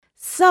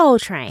Soul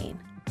Train,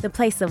 the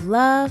place of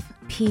love,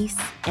 peace,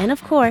 and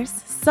of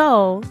course,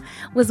 soul,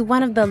 was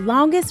one of the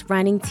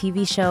longest-running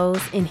TV shows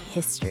in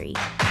history.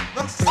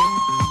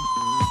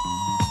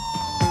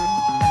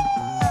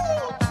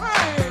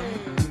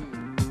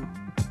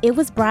 It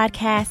was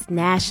broadcast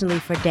nationally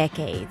for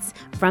decades,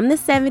 from the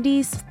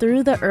 70s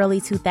through the early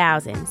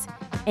 2000s,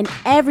 and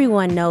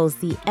everyone knows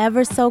the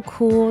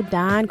ever-so-cool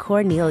Don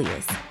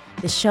Cornelius,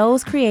 the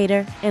show's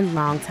creator and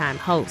longtime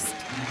host.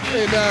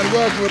 Hey, Don,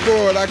 welcome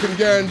aboard. I can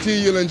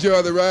guarantee you'll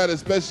enjoy the ride,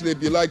 especially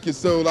if you like your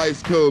soul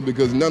ice cold,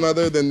 because none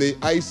other than the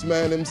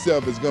Iceman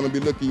himself is going to be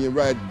looking you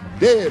right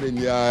dead in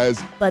your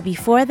eyes. But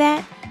before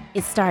that,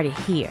 it started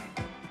here,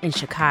 in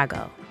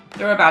Chicago.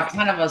 There were about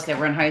 10 of us that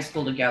were in high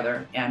school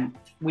together, and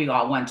we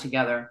all went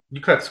together.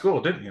 You cut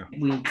school, didn't you?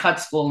 We cut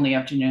school in the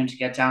afternoon to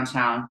get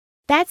downtown.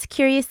 That's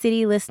Curious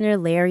City listener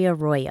Larry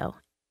Arroyo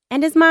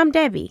and his mom,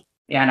 Debbie.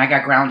 Yeah, and I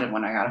got grounded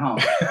when I got home.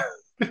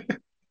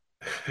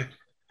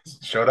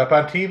 Showed up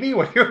on TV.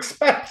 What do you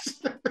expect?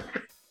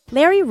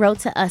 Larry wrote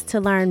to us to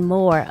learn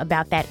more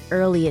about that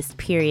earliest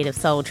period of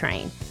Soul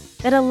Train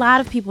that a lot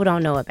of people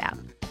don't know about,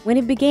 when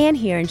it began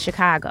here in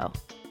Chicago.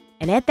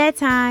 And at that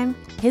time,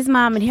 his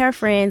mom and her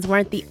friends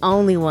weren't the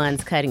only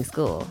ones cutting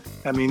school.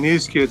 I mean,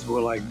 these kids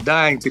were like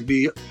dying to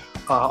be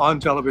on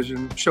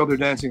television, show their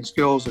dancing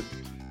skills,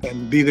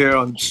 and be there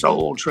on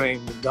Soul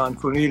Train with Don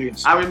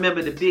Cornelius. I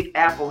remember the big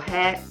apple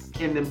hats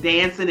and them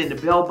dancing in the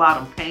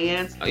bell-bottom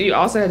pants. You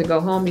also had to go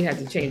home. You had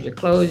to change your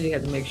clothes. You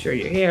had to make sure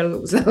your hair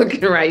was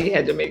looking right. You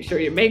had to make sure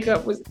your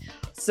makeup was.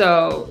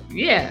 So,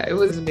 yeah, it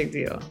was a big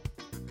deal.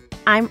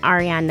 I'm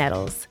Ariane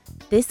Nettles.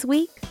 This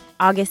week,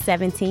 August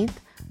 17th,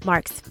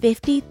 marks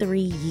 53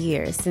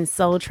 years since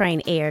Soul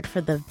Train aired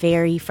for the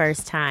very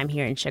first time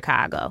here in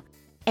Chicago.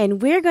 And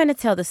we're going to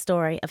tell the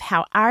story of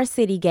how our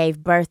city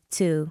gave birth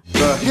to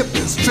the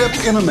hippest trip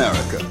in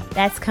America.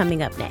 That's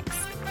coming up next.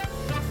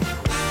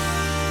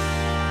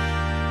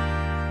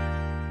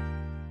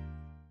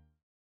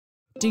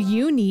 Do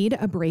you need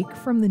a break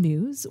from the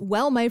news?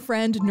 Well, my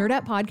friend,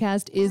 Nerdette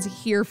Podcast is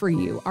here for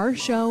you. Our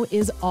show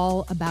is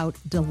all about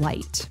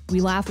delight.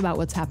 We laugh about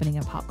what's happening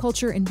in pop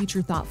culture and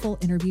feature thoughtful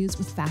interviews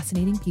with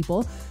fascinating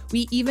people.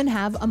 We even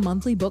have a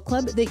monthly book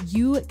club that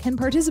you can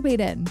participate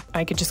in.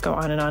 I could just go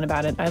on and on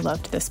about it. I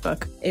loved this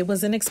book. It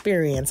was an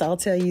experience, I'll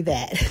tell you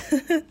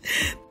that.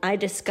 I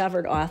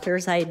discovered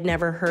authors I had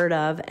never heard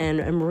of, and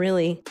I'm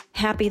really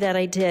happy that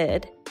I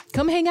did.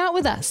 Come hang out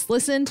with us.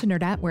 Listen to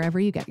Nerdette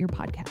wherever you get your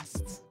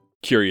podcasts.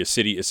 Curious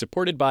City is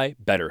supported by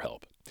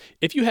BetterHelp.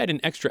 If you had an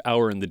extra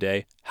hour in the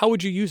day, how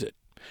would you use it?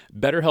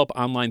 BetterHelp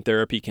Online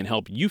Therapy can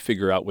help you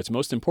figure out what's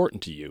most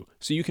important to you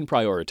so you can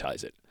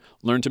prioritize it.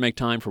 Learn to make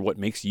time for what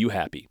makes you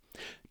happy.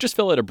 Just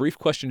fill out a brief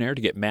questionnaire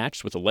to get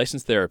matched with a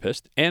licensed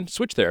therapist and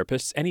switch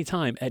therapists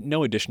anytime at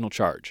no additional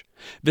charge.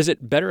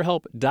 Visit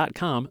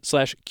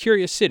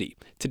betterhelp.com/CuriousCity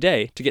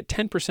today to get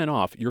 10%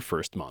 off your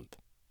first month.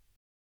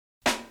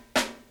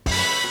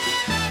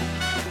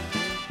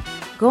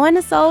 Going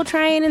to Soul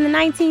Train in the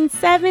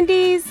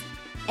 1970s?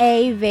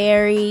 A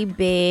very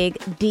big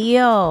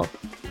deal.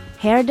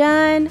 Hair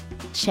done?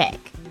 Check.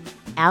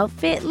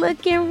 Outfit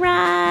looking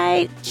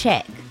right?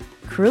 Check.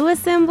 Crew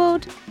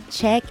assembled?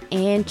 Check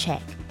and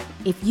check.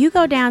 If you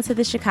go down to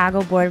the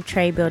Chicago Board of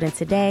Trade building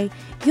today,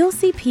 you'll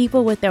see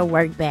people with their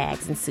work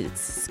bags and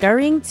suits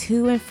scurrying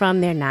to and from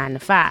their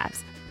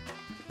 9-to-5s.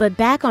 But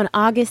back on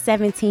August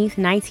 17th,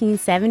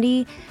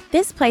 1970,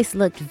 this place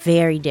looked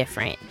very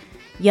different.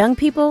 Young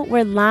people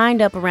were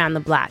lined up around the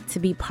block to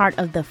be part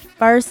of the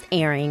first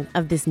airing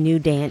of this new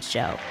dance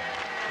show.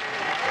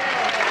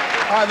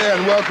 Hi there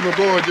and welcome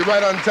aboard. You're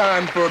right on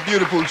time for a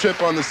beautiful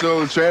trip on the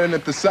Soul Train. And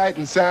if the sight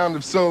and sound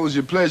of soul is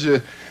your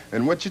pleasure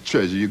and what your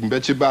treasure, you can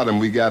bet your bottom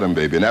we got 'em,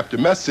 baby. And after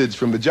message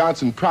from the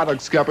Johnson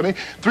Products Company,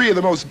 3 of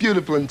the most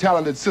beautiful and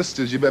talented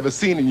sisters you've ever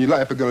seen in your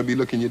life are going to be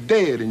looking you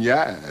dead in your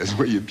eyes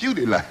where your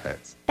beauty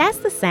lies. That's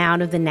the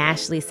sound of the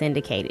nationally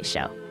syndicated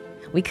show.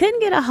 We couldn't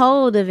get a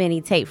hold of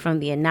any tape from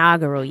the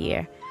inaugural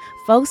year.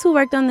 Folks who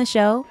worked on the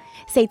show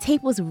say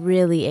tape was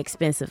really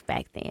expensive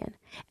back then,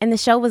 and the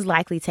show was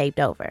likely taped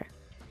over.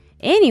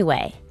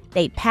 Anyway,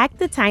 they packed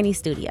the tiny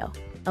studio,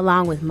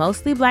 along with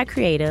mostly Black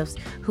creatives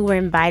who were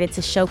invited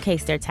to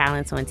showcase their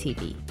talents on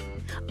TV.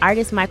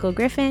 Artist Michael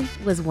Griffin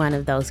was one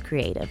of those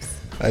creatives.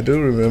 I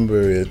do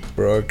remember it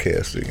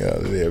broadcasting out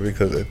of there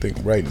because I think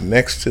right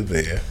next to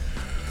there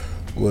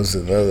was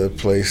another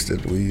place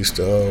that we used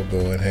to all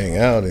go and hang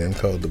out in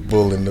called the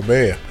Bull and the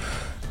Bear,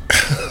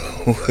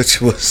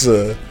 which was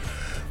a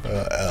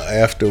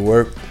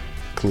after-work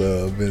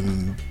club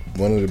in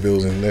one of the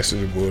buildings next to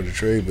the Board of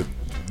Trade, but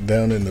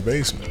down in the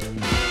basement.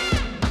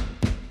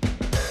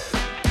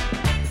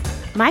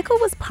 Michael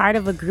was part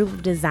of a group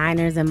of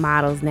designers and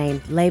models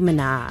named Les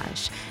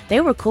Ménages.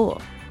 They were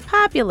cool,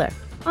 popular,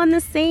 on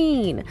the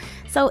scene.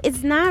 So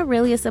it's not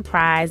really a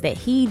surprise that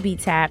he'd be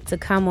tapped to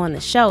come on the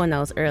show in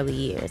those early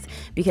years,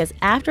 because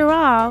after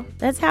all,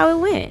 that's how it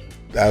went.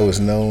 I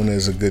was known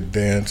as a good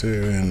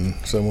dancer and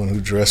someone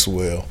who dressed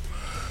well,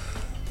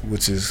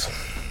 which is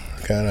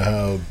kind of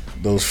how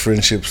those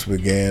friendships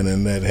began,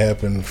 and that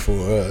happened for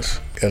us.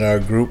 And our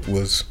group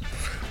was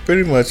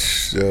pretty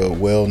much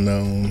well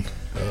known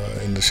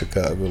in the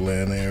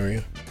Chicagoland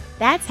area.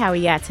 That's how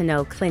we got to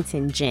know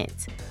Clinton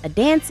Gent, a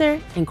dancer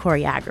and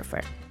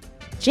choreographer.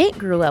 Gent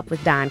grew up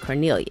with Don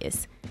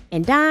Cornelius,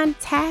 and Don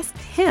tasked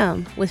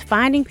him with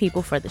finding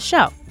people for the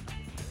show.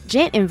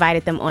 Gent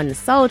invited them on the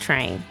Soul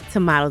Train to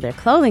model their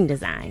clothing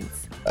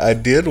designs. I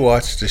did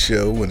watch the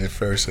show when it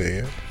first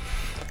aired,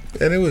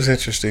 and it was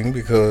interesting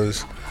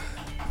because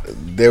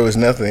there was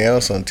nothing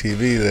else on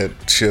TV that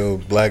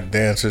showed black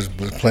dancers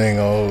playing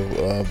all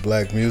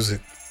black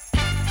music.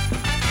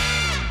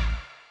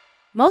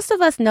 Most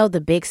of us know the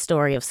big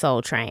story of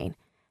Soul Train,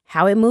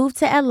 how it moved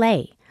to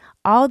LA,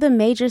 all the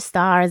major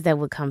stars that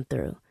would come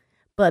through.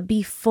 But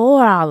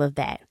before all of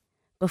that,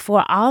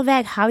 before all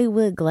that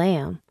Hollywood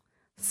glam,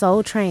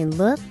 Soul Train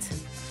looked,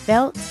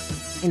 felt,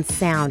 and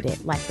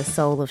sounded like the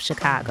soul of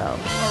Chicago.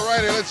 All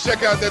righty, let's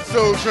check out that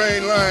Soul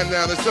Train line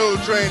now. The Soul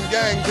Train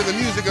gang to the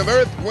music of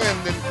Earth, Wind,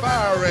 and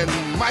Fire,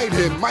 and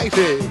Mighty,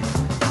 Mighty.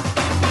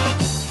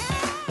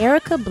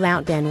 Erica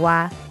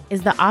Blount-Danois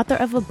is the author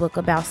of a book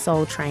about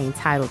Soul Train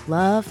titled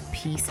Love,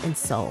 Peace, and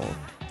Soul.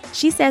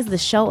 She says the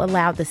show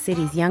allowed the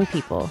city's young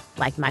people,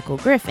 like Michael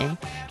Griffin,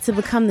 to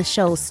become the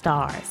show's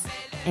stars.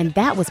 And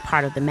that was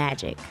part of the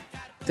magic.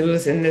 It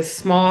was in this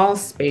small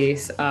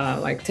space,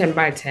 like 10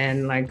 by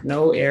 10, like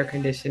no air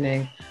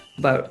conditioning,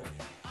 but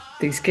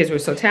these kids were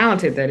so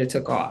talented that it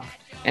took off.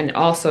 And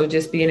also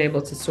just being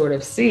able to sort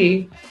of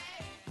see,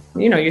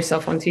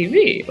 yourself on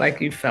TV,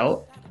 like you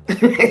felt,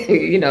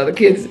 the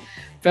kids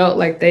felt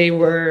like they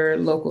were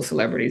local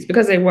celebrities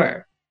because they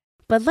were.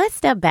 But let's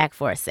step back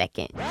for a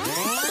second.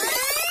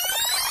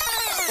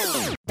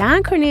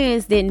 Don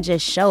Cornelius didn't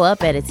just show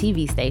up at a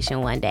TV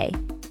station one day.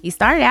 He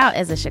started out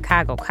as a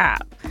Chicago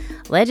cop.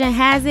 Legend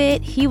has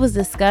it, he was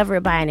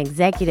discovered by an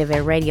executive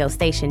at radio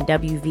station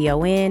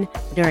WVON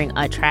during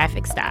a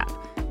traffic stop.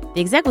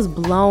 The exec was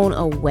blown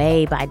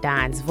away by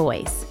Don's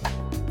voice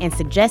and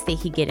suggested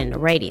he get into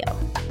radio.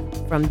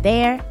 From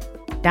there,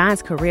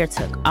 Don's career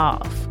took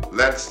off.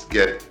 Let's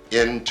get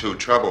into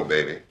trouble,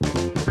 baby.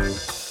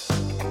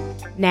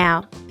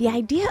 Now, the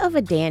idea of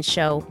a dance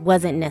show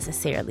wasn't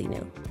necessarily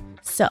new.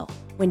 So,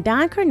 when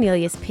Don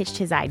Cornelius pitched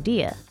his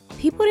idea,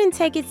 people didn't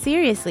take it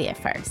seriously at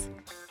first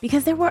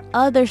because there were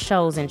other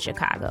shows in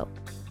Chicago.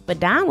 But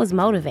Don was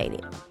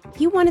motivated.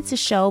 He wanted to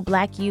show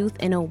black youth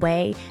in a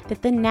way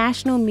that the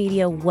national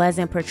media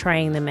wasn't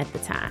portraying them at the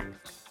time.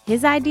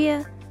 His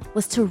idea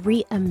was to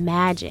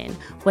reimagine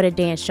what a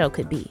dance show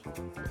could be.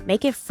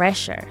 Make it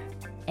fresher,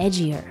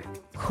 edgier,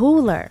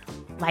 cooler,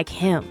 like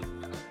him.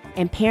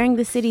 And pairing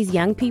the city's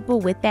young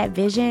people with that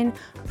vision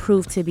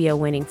proved to be a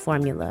winning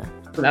formula.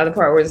 The other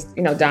part was,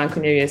 Don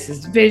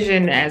Cornelius's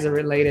vision as it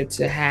related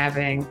to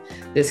having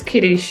this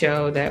kiddie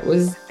show that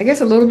was, I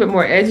guess, a little bit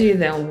more edgy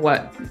than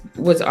what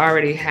was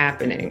already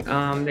happening.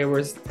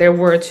 There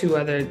were two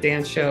other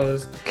dance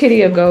shows,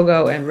 Kitty A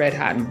Go-Go and Red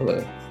Hot and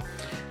Blue.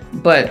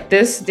 But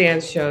this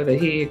dance show that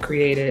he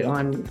created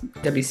on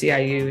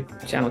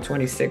WCIU Channel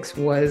 26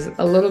 was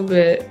a little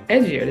bit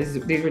edgier.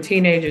 These were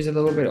teenagers a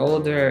little bit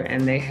older,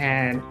 and they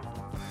had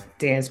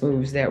dance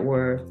moves that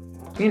were,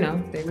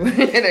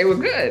 they were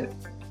good.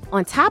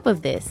 On top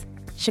of this,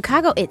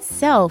 Chicago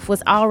itself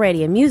was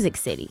already a music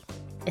city,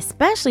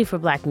 especially for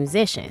black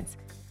musicians.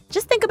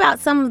 Just think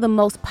about some of the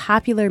most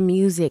popular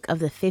music of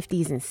the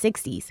 50s and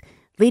 60s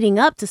leading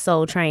up to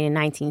Soul Train in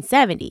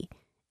 1970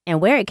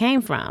 and where it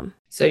came from.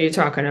 So you're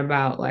talking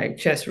about like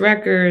Chess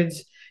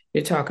Records,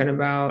 you're talking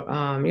about,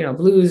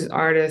 blues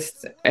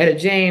artists, Etta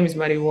James,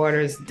 Muddy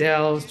Waters,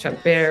 Dells, Chuck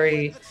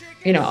Berry,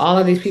 all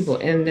of these people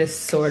in this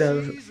sort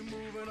of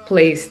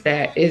place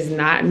that is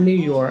not New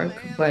York,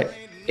 but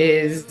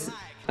is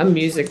a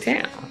music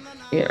town.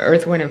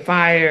 Earth, Wind, and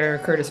Fire,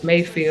 Curtis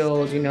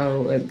Mayfield,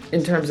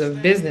 in terms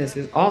of business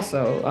is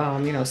also,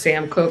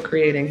 Sam Cooke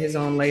creating his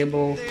own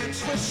label.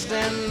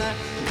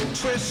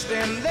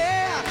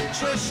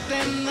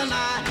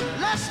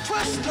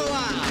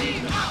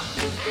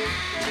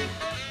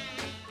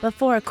 But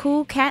for a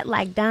cool cat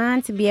like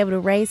Don to be able to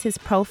raise his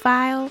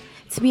profile,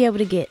 to be able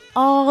to get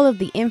all of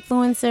the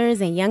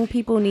influencers and young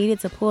people needed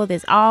to pull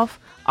this off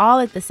all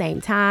at the same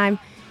time,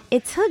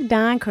 it took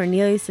Don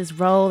Cornelius's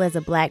role as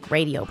a black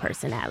radio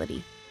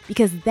personality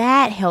because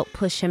that helped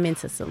push him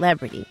into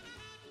celebrity.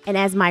 And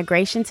as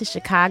migration to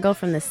Chicago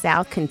from the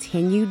South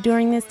continued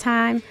during this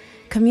time,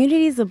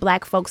 communities of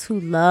black folks who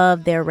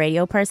loved their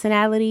radio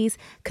personalities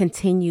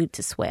continued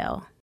to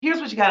swell. Here's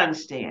what you got to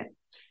understand.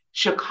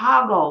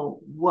 Chicago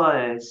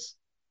was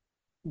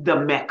the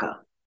Mecca.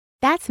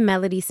 That's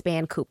Melody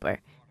Span Cooper,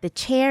 the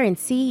chair and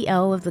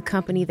CEO of the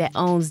company that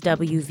owns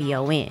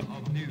WVON.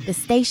 The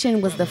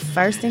station was the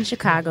first in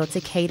Chicago to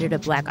cater to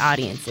black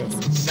audiences.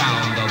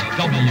 Sound of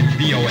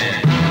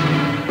WVON.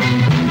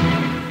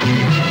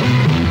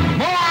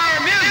 More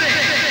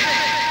music!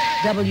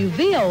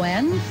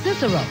 WVON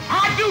Cicero.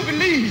 I do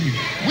believe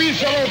we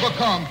shall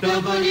overcome.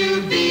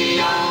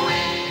 WVON.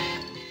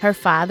 Her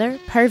father,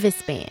 Purvis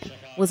Span,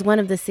 was one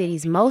of the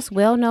city's most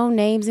well-known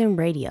names in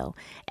radio,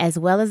 as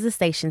well as the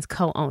station's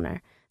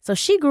co-owner. So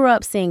she grew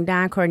up seeing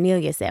Don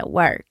Cornelius at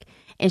work,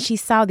 and she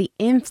saw the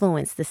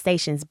influence the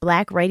station's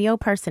Black radio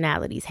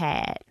personalities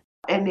had.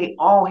 And they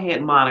all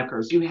had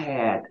monikers. You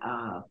had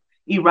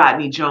E.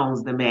 Rodney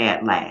Jones, the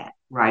Mad Lad,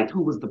 right,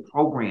 who was the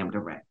program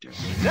director.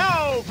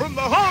 Now, from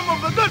the home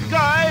of the good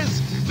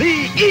guys,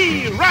 the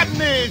E.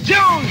 Rodney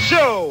Jones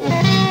Show.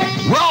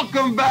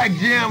 Welcome back,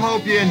 Jim.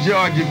 Hope you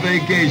enjoyed your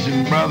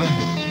vacation, brother.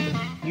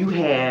 You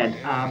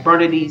had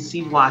Bernadette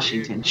C.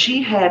 Washington.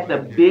 She had the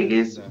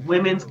biggest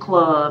women's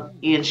club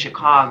in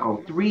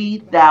Chicago,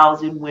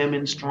 3,000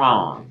 women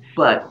strong.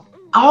 But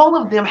all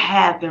of them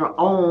had their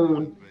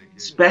own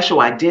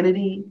special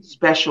identity,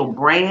 special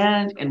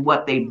brand, and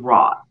what they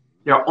brought,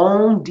 their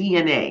own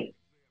DNA,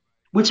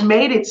 which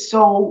made it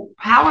so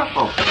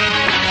powerful.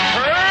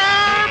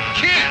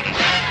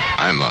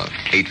 I'm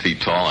 8 feet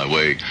tall. I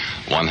weigh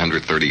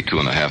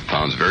 132.5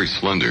 pounds, very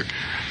slender,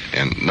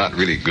 and not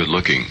really good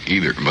looking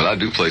either. But I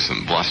do play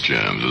some boss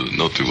jams. There's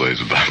no two ways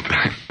about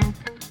that.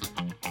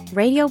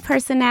 Radio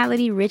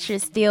personality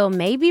Richard Steele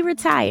may be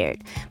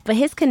retired, but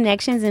his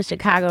connections in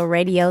Chicago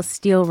radio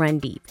still run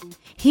deep.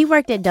 He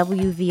worked at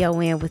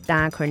WVON with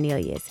Don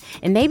Cornelius,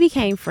 and they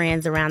became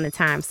friends around the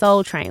time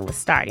Soul Train was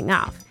starting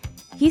off.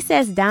 He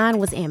says Don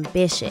was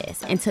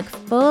ambitious and took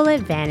full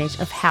advantage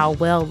of how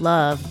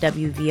well-loved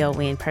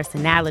WVON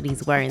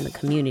personalities were in the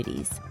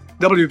communities.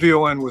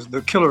 WVON was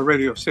the killer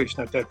radio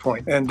station at that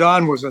point, and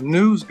Don was a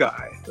news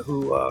guy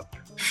who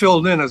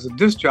filled in as a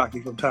disc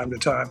jockey from time to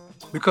time.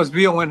 Because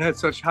VON had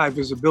such high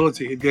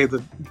visibility, it gave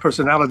the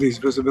personalities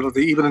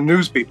visibility, even the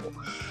news people.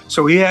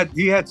 So he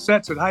had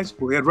sets at high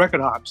school, he had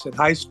record hops at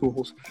high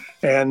schools,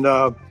 and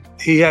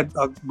he had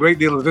a great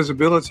deal of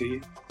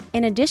visibility.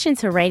 In addition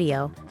to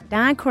radio,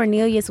 Don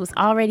Cornelius was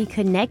already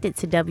connected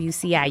to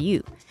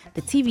WCIU,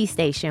 the TV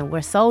station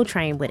where Soul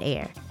Train would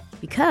air,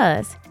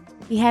 because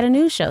he had a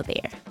news show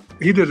there.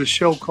 He did a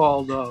show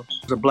called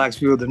The Black's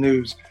View of the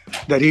News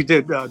that he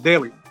did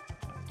daily.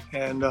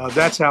 And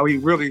that's how he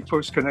really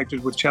first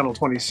connected with Channel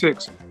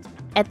 26.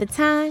 At the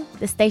time,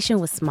 the station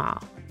was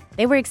small.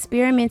 They were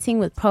experimenting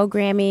with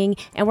programming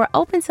and were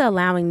open to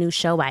allowing new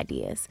show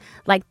ideas,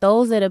 like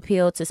those that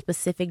appealed to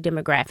specific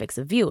demographics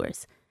of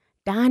viewers.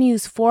 Don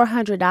used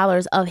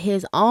 $400 of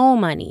his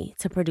own money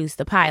to produce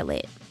the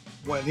pilot.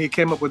 When he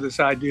came up with this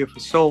idea for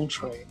Soul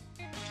Train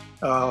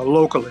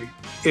locally,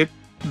 it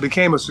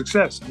became a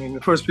success. I mean, the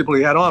first people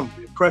he had on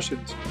were the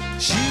Impressions.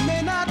 She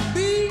may not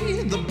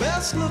be the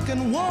best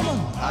looking woman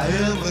I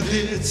ever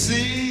did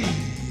see.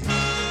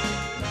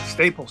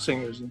 Staple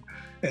singers,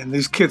 and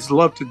these kids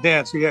loved to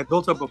dance. He had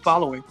built up a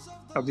following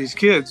of these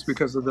kids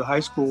because of the high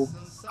school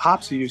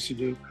hops he used to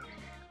do.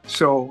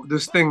 So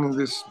this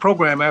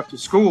program after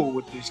school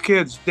with these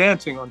kids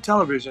dancing on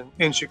television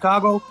in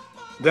Chicago,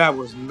 that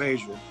was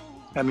major.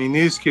 I mean,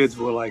 these kids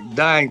were like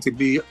dying to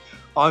be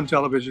on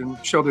television,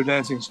 show their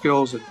dancing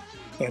skills,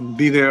 and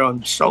be there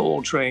on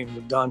Soul Train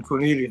with Don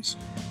Cornelius.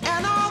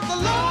 And all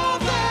the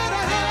love that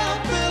I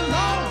have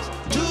belongs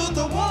to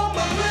the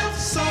woman with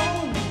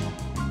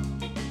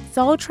soul.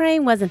 Soul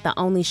Train wasn't the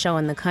only show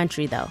in the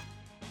country, though.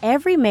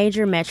 Every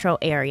major metro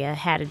area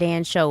had a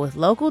dance show with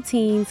local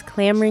teens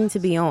clamoring to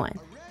be on.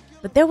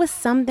 But there was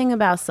something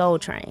about Soul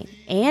Train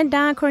and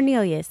Don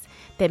Cornelius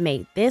that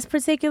made this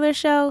particular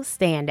show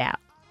stand out.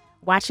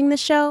 Watching the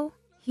show,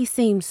 he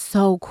seemed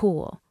so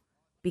cool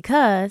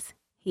because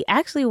he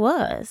actually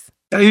was.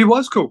 He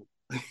was cool.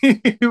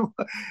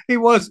 he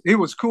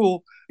was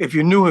cool. If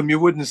you knew him, you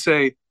wouldn't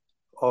say,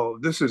 "Oh,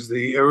 this is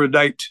the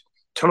erudite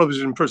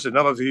television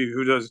personality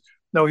who does."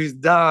 No, he's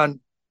Don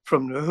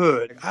from the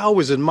hood. I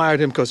always admired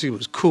him because he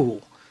was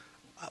cool.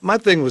 My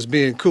thing was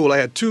being cool. I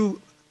had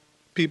two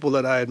people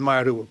that I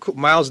admired who were cool.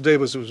 Miles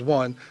Davis was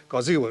one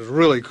because he was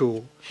really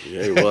cool.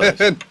 Yeah, he was.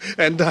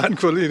 and Don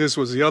Cornelius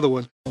was the other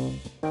one.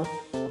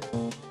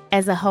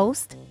 As a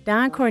host,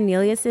 Don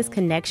Cornelius's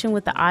connection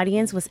with the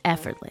audience was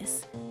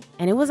effortless,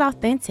 and it was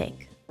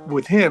authentic.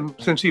 With him,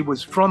 since he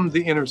was from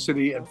the inner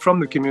city and from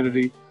the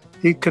community,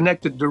 he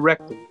connected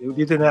directly. He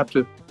didn't have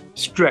to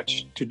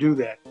stretch to do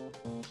that.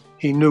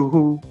 He knew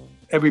who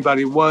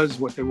everybody was,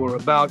 what they were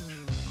about,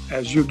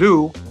 as you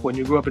do when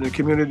you grow up in the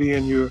community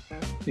and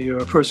you're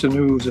a person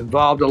who's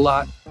involved a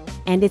lot.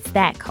 And it's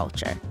that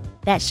culture,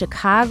 that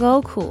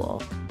Chicago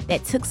cool,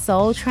 that took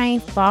Soul Train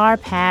far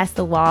past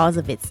the walls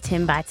of its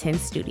 10 by 10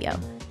 studio.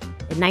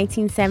 In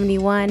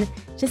 1971,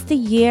 just a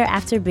year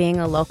after being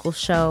a local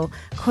show,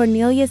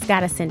 Cornelius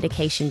got a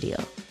syndication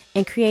deal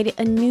and created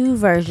a new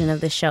version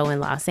of the show in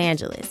Los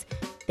Angeles.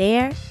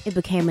 There, it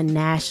became a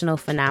national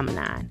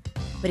phenomenon,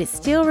 but it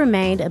still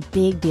remained a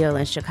big deal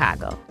in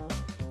Chicago.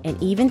 And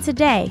even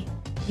today,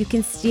 you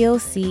can still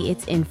see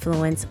its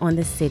influence on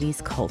the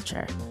city's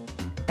culture.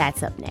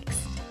 That's up next.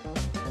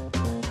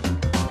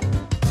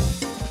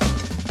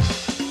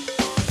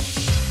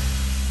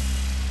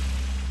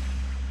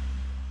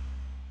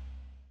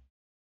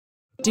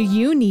 Do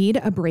you need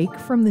a break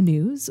from the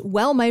news?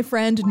 Well, my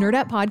friend,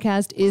 Nerdette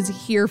Podcast is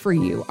here for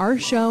you. Our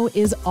show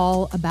is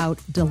all about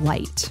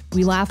delight.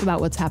 We laugh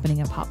about what's happening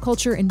in pop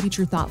culture and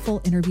feature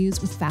thoughtful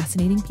interviews with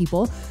fascinating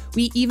people.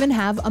 We even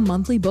have a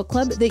monthly book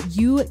club that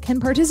you can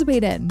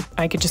participate in.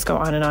 I could just go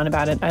on and on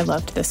about it. I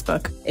loved this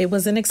book. It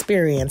was an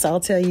experience, I'll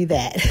tell you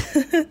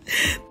that.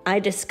 I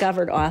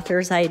discovered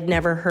authors I had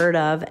never heard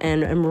of,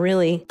 and I'm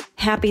really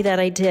happy that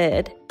I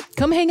did.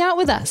 Come hang out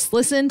with us.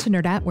 Listen to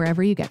Nerdette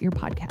wherever you get your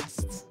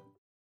podcasts.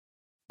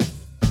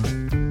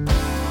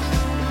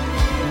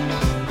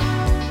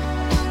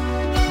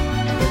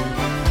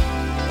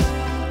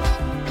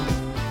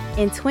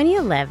 In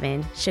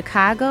 2011,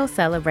 Chicago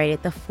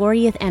celebrated the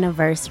 40th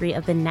anniversary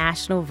of the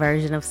national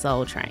version of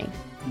Soul Train.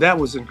 That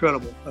was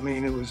incredible. I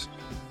mean, it was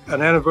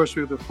an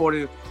anniversary of the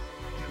 40th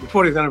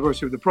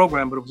anniversary of the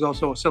program, but it was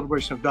also a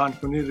celebration of Don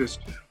Cornelius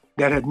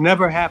that had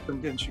never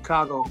happened in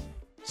Chicago,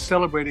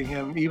 celebrating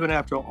him even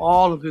after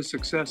all of his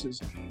successes.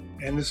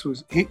 And this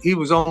was, he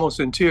was almost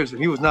in tears,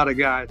 and he was not a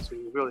guy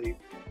to really,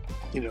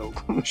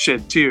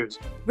 shed tears.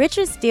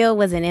 Richard Steele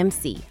was an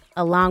MC,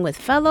 along with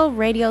fellow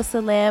radio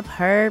celeb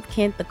Herb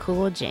Kent the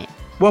Cool Gent.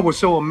 What was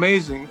so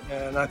amazing,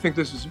 and I think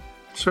this is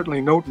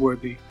certainly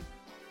noteworthy,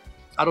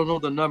 I don't know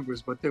the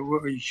numbers, but there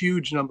were a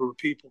huge number of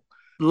people.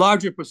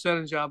 Larger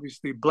percentage,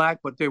 obviously, Black,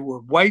 but they were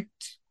white,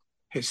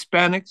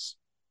 Hispanics,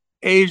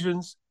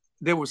 Asians.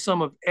 There was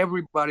some of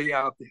everybody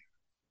out there.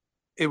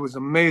 It was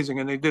amazing.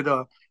 And they did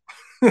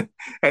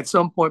at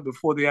some point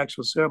before the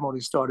actual ceremony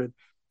started,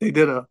 they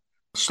did a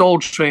Soul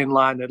Train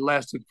line that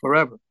lasted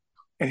forever.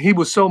 And he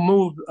was so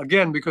moved,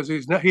 again, because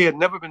he had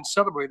never been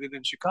celebrated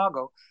in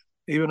Chicago,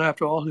 even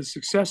after all his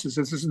successes.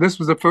 This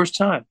was the first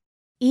time.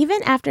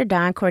 Even after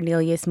Don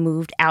Cornelius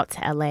moved out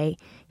to L.A.,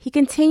 he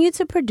continued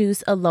to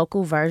produce a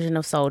local version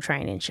of Soul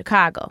Train in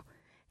Chicago.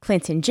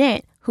 Clinton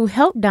Gent, who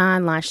helped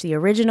Don launch the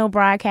original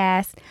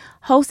broadcast,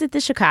 hosted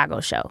the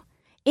Chicago show.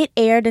 It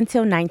aired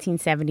until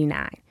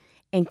 1979,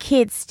 and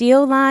kids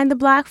still lined the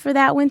block for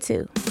that one,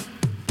 too.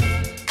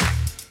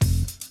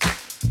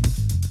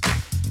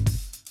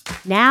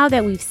 Now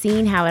that we've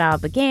seen how it all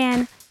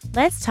began,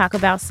 let's talk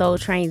about Soul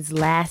Train's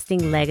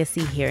lasting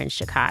legacy here in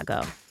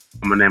Chicago.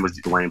 My name is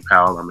Dwayne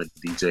Powell. I'm a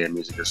DJ and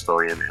music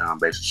historian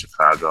based in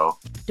Chicago.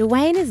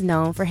 Dwayne is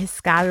known for his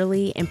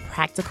scholarly and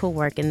practical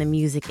work in the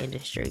music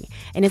industry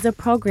and is a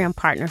program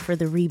partner for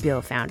the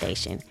Rebuild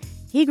Foundation.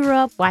 He grew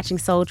up watching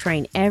Soul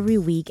Train every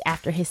week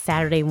after his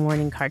Saturday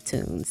morning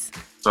cartoons.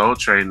 Soul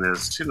Train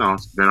is,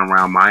 it's been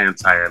around my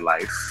entire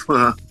life.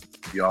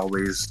 You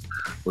always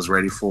was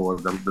ready for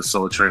the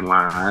Soul Train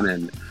line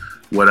and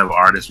whatever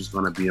artist was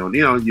going to be on.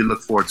 You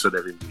look forward to it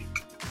every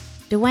week.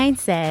 Dwayne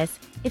says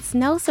it's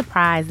no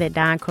surprise that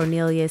Don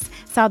Cornelius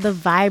saw the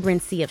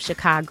vibrancy of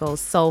Chicago's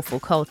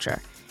soulful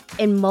culture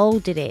and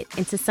molded it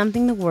into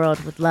something the world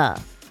would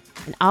love.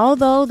 And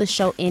although the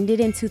show ended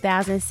in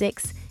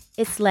 2006,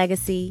 its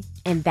legacy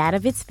and that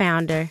of its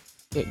founder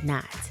did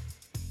not.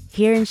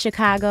 Here in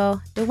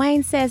Chicago,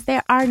 Dwayne says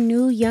there are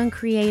new young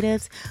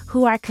creatives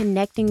who are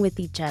connecting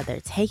with each other,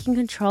 taking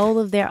control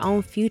of their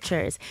own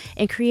futures,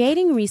 and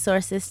creating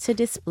resources to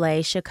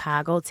display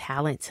Chicago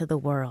talent to the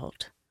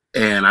world.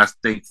 And I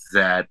think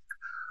that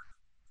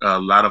a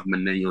lot of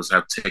millennials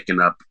have taken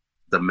up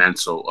the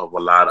mantle of a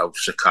lot of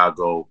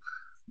Chicago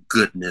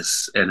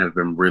goodness and have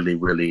been really,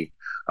 really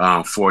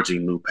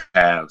forging new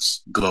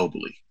paths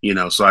globally.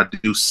 So I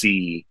do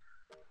see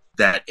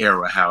that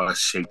era, how it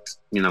shaped,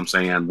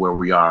 where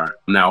we are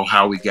now,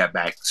 how we get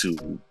back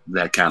to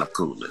that kind of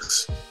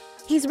coolness.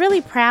 He's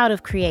really proud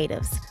of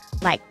creatives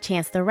like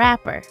Chance the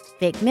Rapper,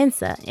 Vic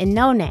Mensa, and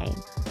No Name,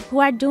 who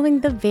are doing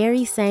the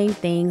very same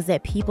things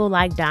that people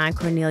like Don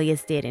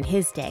Cornelius did in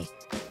his day.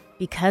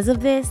 Because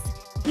of this,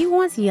 he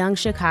wants young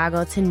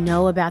Chicago to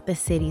know about the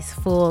city's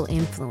full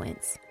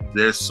influence.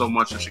 There's so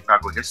much of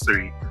Chicago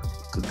history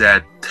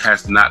that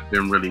has not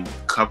been really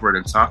covered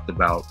and talked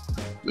about.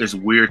 It's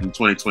weird in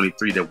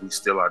 2023 that we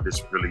still are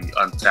this really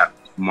untapped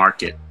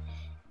market,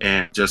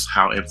 and just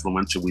how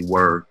influential we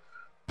were,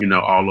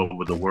 all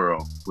over the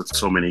world with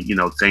so many,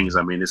 things.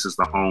 I mean, this is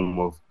the home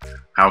of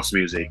house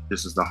music.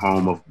 This is the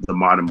home of the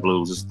modern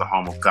blues. This is the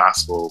home of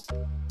gospel.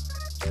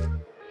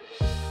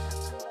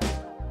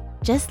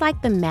 Just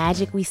like the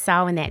magic we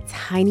saw in that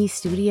tiny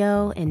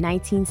studio in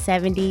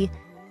 1970,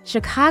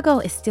 Chicago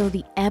is still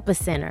the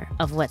epicenter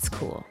of what's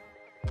cool.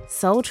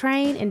 Soul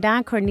Train and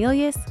Don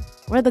Cornelius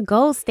were the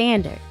gold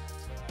standard,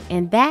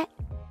 and that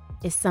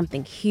is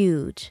something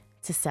huge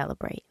to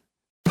celebrate.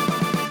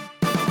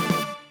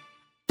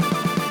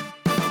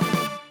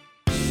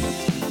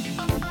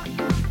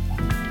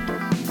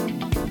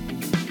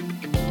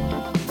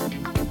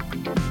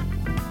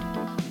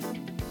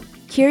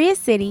 Curious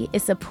City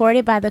is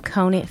supported by the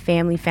Conant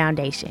Family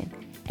Foundation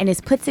and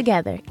is put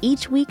together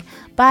each week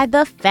by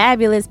the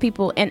fabulous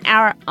people in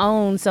our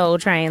own Soul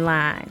Train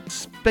line.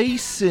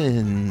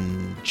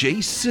 Spacin',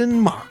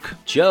 Jason Mark,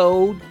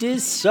 Joe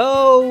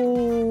Dussault,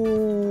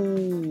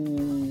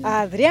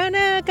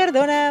 Adriana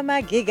Cardona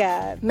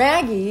Magiga,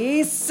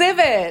 Maggie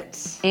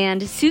Civet,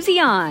 and Susie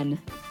An.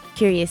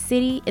 Curious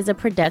City is a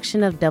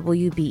production of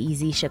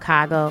WBEZ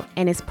Chicago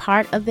and is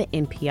part of the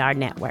NPR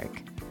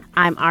network.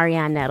 I'm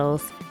Ariane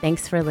Nettles.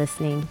 Thanks for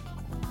listening.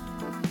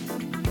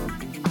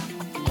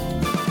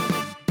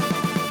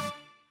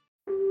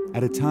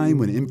 At a time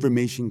when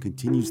information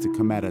continues to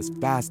come at us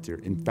faster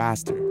and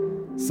faster,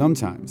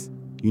 sometimes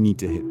you need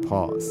to hit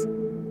pause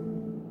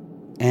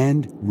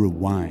and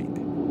rewind.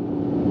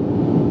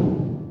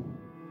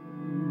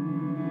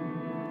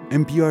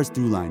 NPR's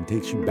Throughline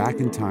takes you back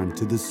in time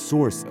to the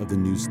source of the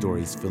news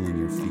stories filling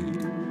your feed.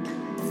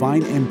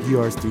 Find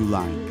NPR's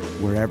Throughline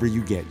wherever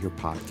you get your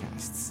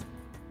podcasts.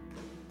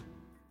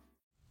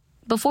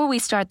 Before we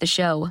start the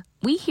show,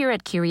 we here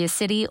at Curious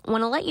City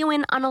want to let you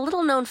in on a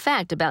little-known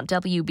fact about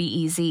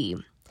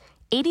WBEZ.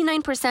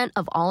 89%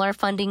 of all our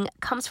funding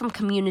comes from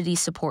community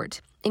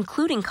support,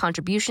 including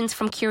contributions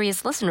from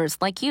curious listeners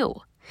like you.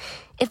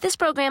 If this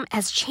program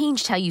has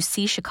changed how you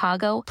see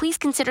Chicago, please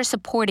consider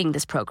supporting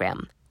this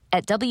program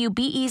at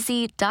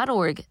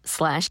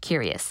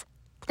wbez.org/curious.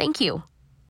 Thank you.